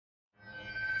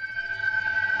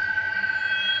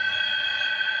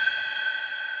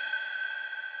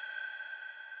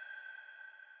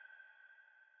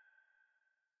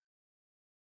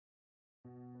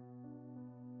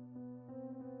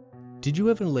Did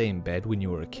you ever lay in bed when you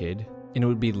were a kid, and it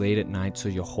would be late at night so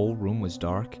your whole room was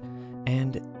dark,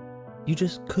 and you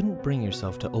just couldn't bring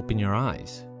yourself to open your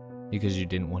eyes because you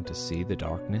didn't want to see the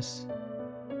darkness?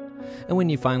 And when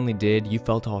you finally did, you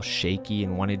felt all shaky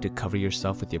and wanted to cover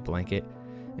yourself with your blanket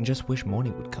and just wish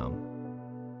morning would come.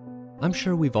 I'm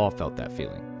sure we've all felt that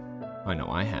feeling. I know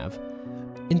I have.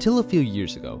 Until a few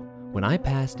years ago, when I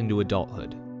passed into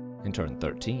adulthood and turned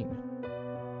 13.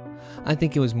 I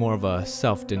think it was more of a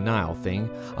self-denial thing.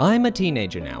 I'm a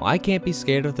teenager now, I can't be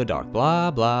scared of the dark,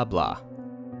 blah blah blah.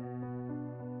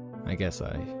 I guess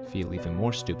I feel even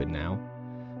more stupid now,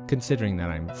 considering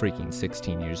that I'm freaking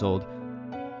 16 years old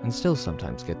and still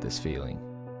sometimes get this feeling.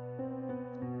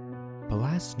 But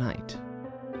last night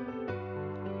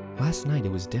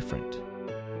it was different.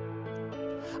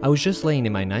 I was just laying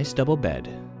in my nice double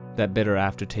bed, that bitter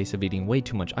aftertaste of eating way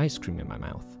too much ice cream in my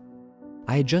mouth.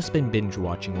 I had just been binge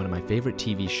watching one of my favorite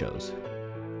TV shows,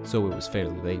 so it was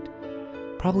fairly late,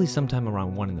 probably sometime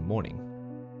around 1 in the morning.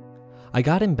 I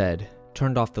got in bed,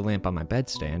 turned off the lamp on my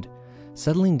bedstand,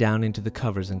 settling down into the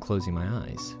covers and closing my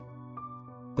eyes.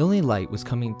 The only light was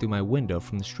coming through my window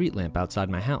from the street lamp outside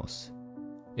my house.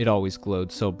 It always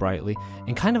glowed so brightly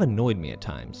and kind of annoyed me at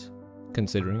times,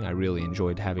 considering I really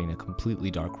enjoyed having a completely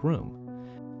dark room.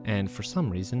 And for some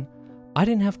reason, I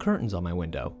didn't have curtains on my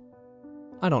window.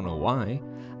 I don't know why.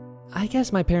 I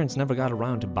guess my parents never got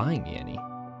around to buying me any.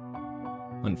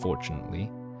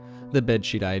 Unfortunately, the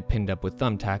bedsheet I had pinned up with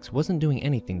thumbtacks wasn't doing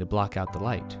anything to block out the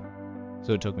light,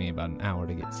 so it took me about an hour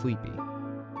to get sleepy.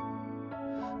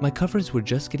 My covers were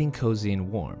just getting cozy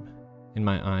and warm, and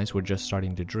my eyes were just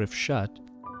starting to drift shut,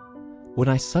 when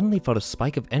I suddenly felt a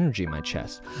spike of energy in my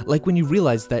chest, like when you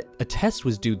realize that a test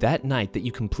was due that night that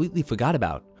you completely forgot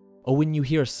about, or when you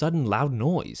hear a sudden loud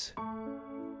noise.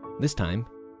 This time,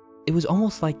 it was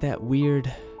almost like that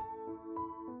weird,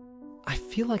 I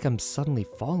feel like I'm suddenly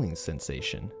falling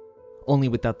sensation, only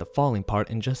without the falling part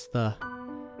and just the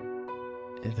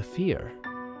fear.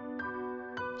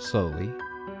 Slowly,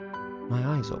 my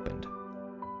eyes opened.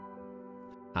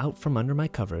 Out from under my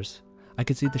covers, I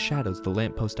could see the shadows the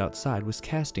lamppost outside was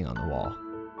casting on the wall.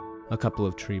 A couple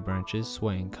of tree branches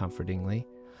swaying comfortingly,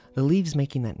 the leaves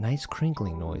making that nice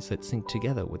crinkling noise that synced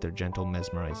together with their gentle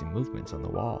mesmerizing movements on the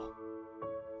wall.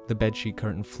 The bedsheet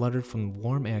curtain fluttered from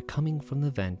warm air coming from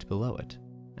the vent below it,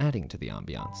 adding to the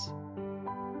ambiance.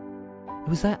 It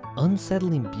was that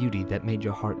unsettling beauty that made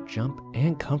your heart jump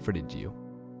and comforted you,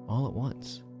 all at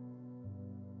once.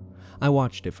 I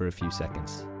watched it for a few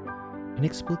seconds,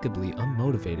 inexplicably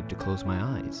unmotivated to close my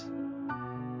eyes.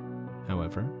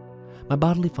 However, my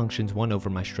bodily functions won over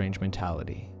my strange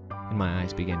mentality, and my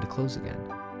eyes began to close again,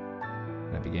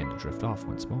 and I began to drift off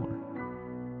once more.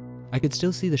 I could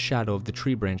still see the shadow of the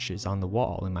tree branches on the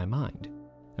wall in my mind,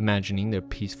 imagining their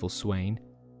peaceful swaying,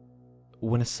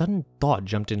 when a sudden thought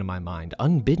jumped into my mind,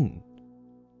 unbidden,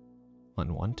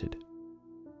 unwanted.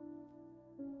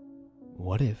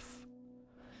 What if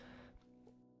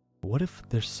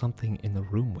there's something in the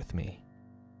room with me?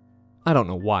 I don't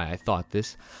know why I thought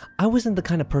this. I wasn't the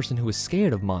kind of person who was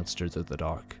scared of monsters of the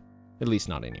dark. At least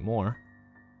not anymore.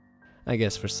 I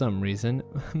guess for some reason,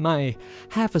 my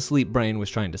half-asleep brain was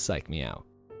trying to psych me out.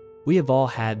 We have all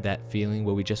had that feeling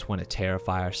where we just want to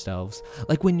terrify ourselves,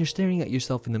 like when you're staring at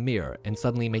yourself in the mirror and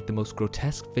suddenly make the most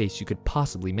grotesque face you could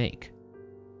possibly make.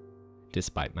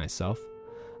 Despite myself,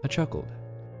 I chuckled,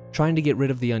 trying to get rid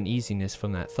of the uneasiness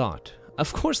from that thought.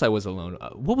 Of course I was alone.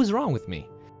 What was wrong with me?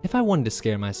 If I wanted to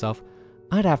scare myself,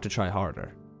 I'd have to try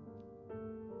harder.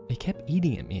 It kept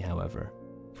eating at me, however,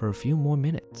 for a few more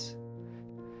minutes.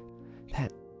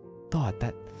 That thought,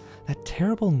 that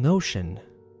terrible notion.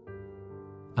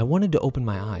 I wanted to open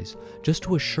my eyes, just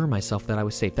to assure myself that I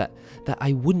was safe, that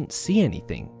I wouldn't see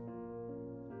anything.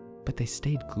 But they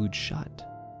stayed glued shut,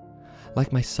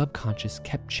 like my subconscious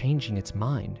kept changing its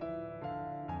mind.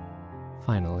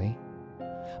 Finally,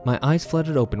 my eyes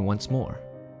fluttered open once more,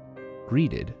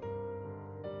 greeted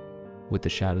with the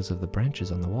shadows of the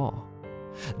branches on the wall.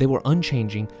 They were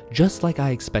unchanging, just like I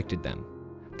expected them.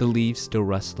 The leaves still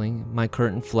rustling, my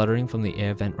curtain fluttering from the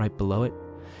air vent right below it.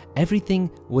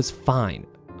 Everything was fine.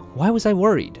 Why was I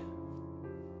worried?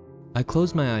 I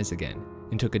closed my eyes again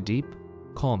and took a deep,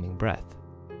 calming breath.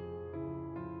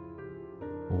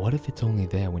 What if it's only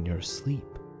there when you're asleep?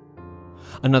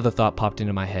 Another thought popped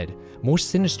into my head, more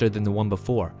sinister than the one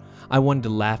before. I wanted to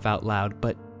laugh out loud,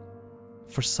 but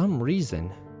for some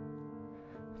reason,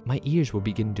 my ears were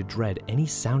beginning to dread any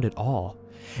sound at all.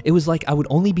 It was like I would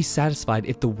only be satisfied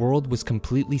if the world was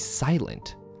completely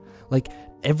silent. Like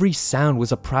every sound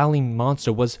was a prowling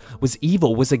monster, was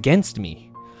evil, was against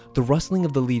me. The rustling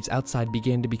of the leaves outside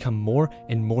began to become more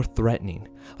and more threatening,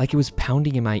 like it was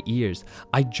pounding in my ears.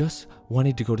 I just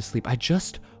wanted to go to sleep. I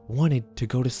just wanted to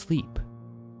go to sleep.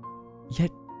 Yet,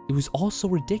 it was all so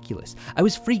ridiculous. I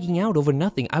was freaking out over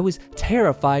nothing. I was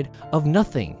terrified of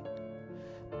nothing.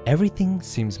 Everything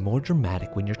seems more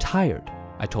dramatic when you're tired,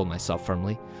 I told myself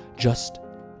firmly. Just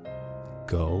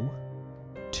go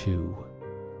to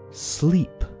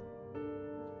sleep.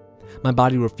 My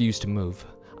body refused to move.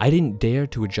 I didn't dare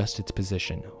to adjust its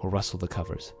position or rustle the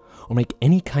covers or make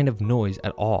any kind of noise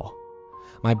at all.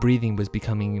 My breathing was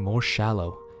becoming more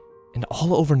shallow and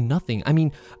all over nothing. I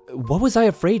mean, what was I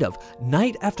afraid of?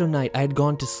 Night after night, I had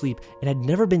gone to sleep and had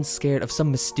never been scared of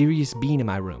some mysterious being in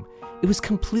my room. It was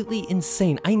completely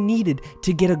insane. I needed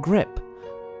to get a grip.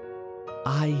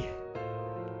 I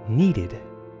needed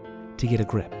to get a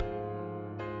grip.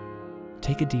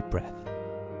 Take a deep breath.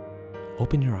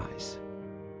 Open your eyes.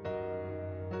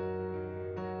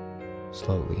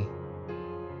 Slowly,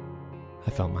 I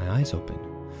felt my eyes open,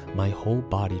 my whole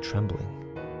body trembling.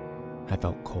 I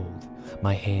felt cold.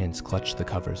 My hands clutched the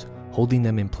covers, holding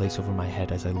them in place over my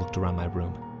head as I looked around my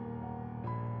room.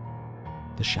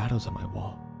 The shadows on my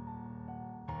wall,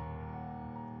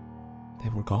 they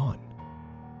were gone.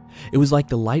 It was like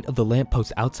the light of the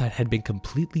lamppost outside had been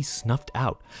completely snuffed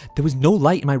out. There was no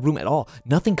light in my room at all,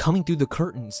 nothing coming through the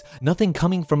curtains, nothing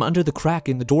coming from under the crack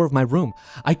in the door of my room.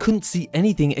 I couldn't see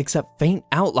anything except faint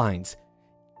outlines.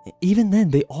 Even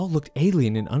then, they all looked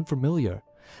alien and unfamiliar.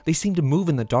 They seemed to move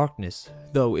in the darkness,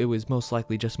 though it was most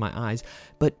likely just my eyes,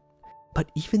 but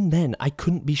even then, I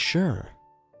couldn't be sure.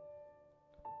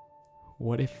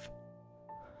 What if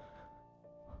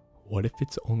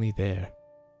it's only there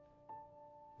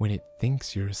when it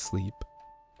thinks you're asleep?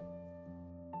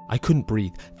 I couldn't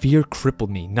breathe. Fear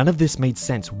crippled me. None of this made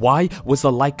sense. Why was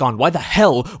the light gone? Why the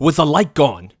hell was the light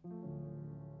gone?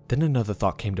 Then another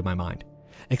thought came to my mind.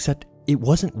 Except it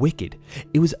wasn't wicked.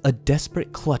 It was a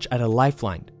desperate clutch at a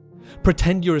lifeline.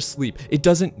 Pretend you're asleep. It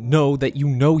doesn't know that you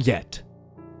know yet.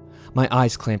 My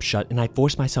eyes clamped shut and I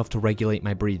forced myself to regulate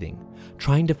my breathing,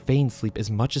 trying to feign sleep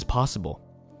as much as possible.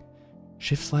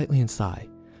 Shift slightly and sigh,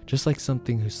 just like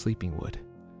something who's sleeping would.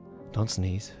 Don't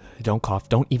sneeze, don't cough,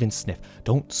 don't even sniff,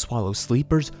 don't swallow.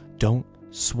 Sleepers don't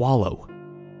swallow.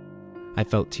 I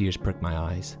felt tears prick my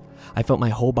eyes. I felt my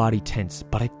whole body tense,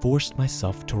 but I forced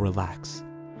myself to relax,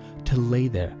 to lay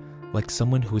there like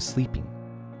someone who was sleeping.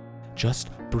 Just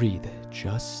breathe,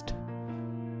 just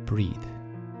breathe.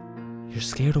 You're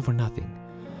scared over nothing.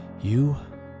 You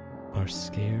are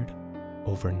scared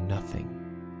over nothing.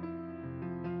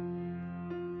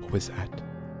 What was that?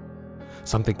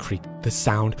 Something creaked, the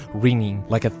sound ringing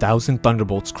like 1,000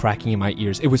 thunderbolts cracking in my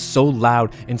ears. It was so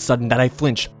loud and sudden that I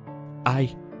flinched.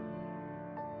 I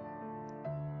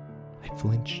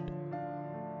flinched.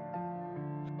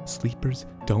 Sleepers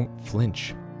don't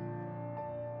flinch.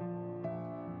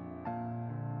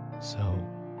 So,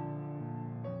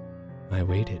 I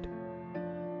waited.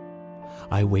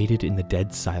 I waited in the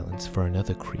dead silence for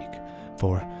another creak,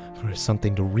 for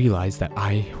something to realize that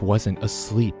I wasn't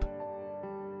asleep.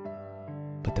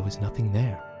 But there was nothing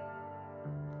there.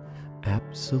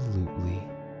 Absolutely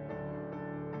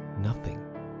nothing.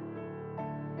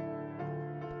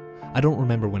 I don't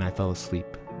remember when I fell asleep,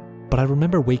 but I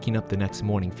remember waking up the next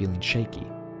morning feeling shaky.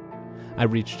 I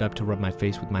reached up to rub my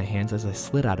face with my hands as I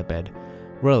slid out of bed,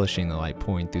 relishing the light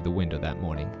pouring through the window that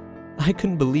morning. I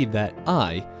couldn't believe that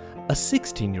I, a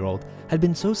 16-year-old, had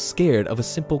been so scared of a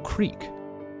simple creak.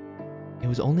 It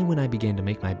was only when I began to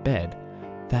make my bed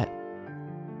that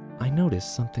I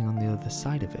noticed something on the other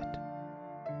side of it.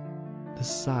 The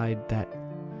side that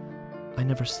I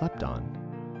never slept on.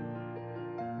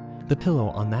 The pillow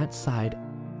on that side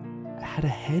had a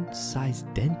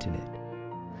head-sized dent in it,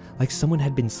 like someone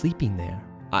had been sleeping there.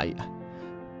 I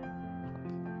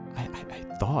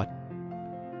thought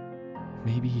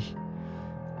maybe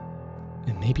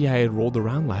I had rolled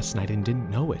around last night and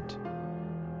didn't know it.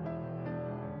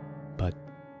 But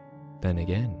then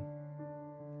again,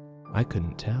 I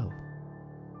couldn't tell.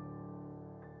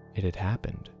 It had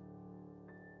happened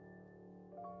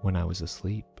when I was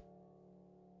asleep.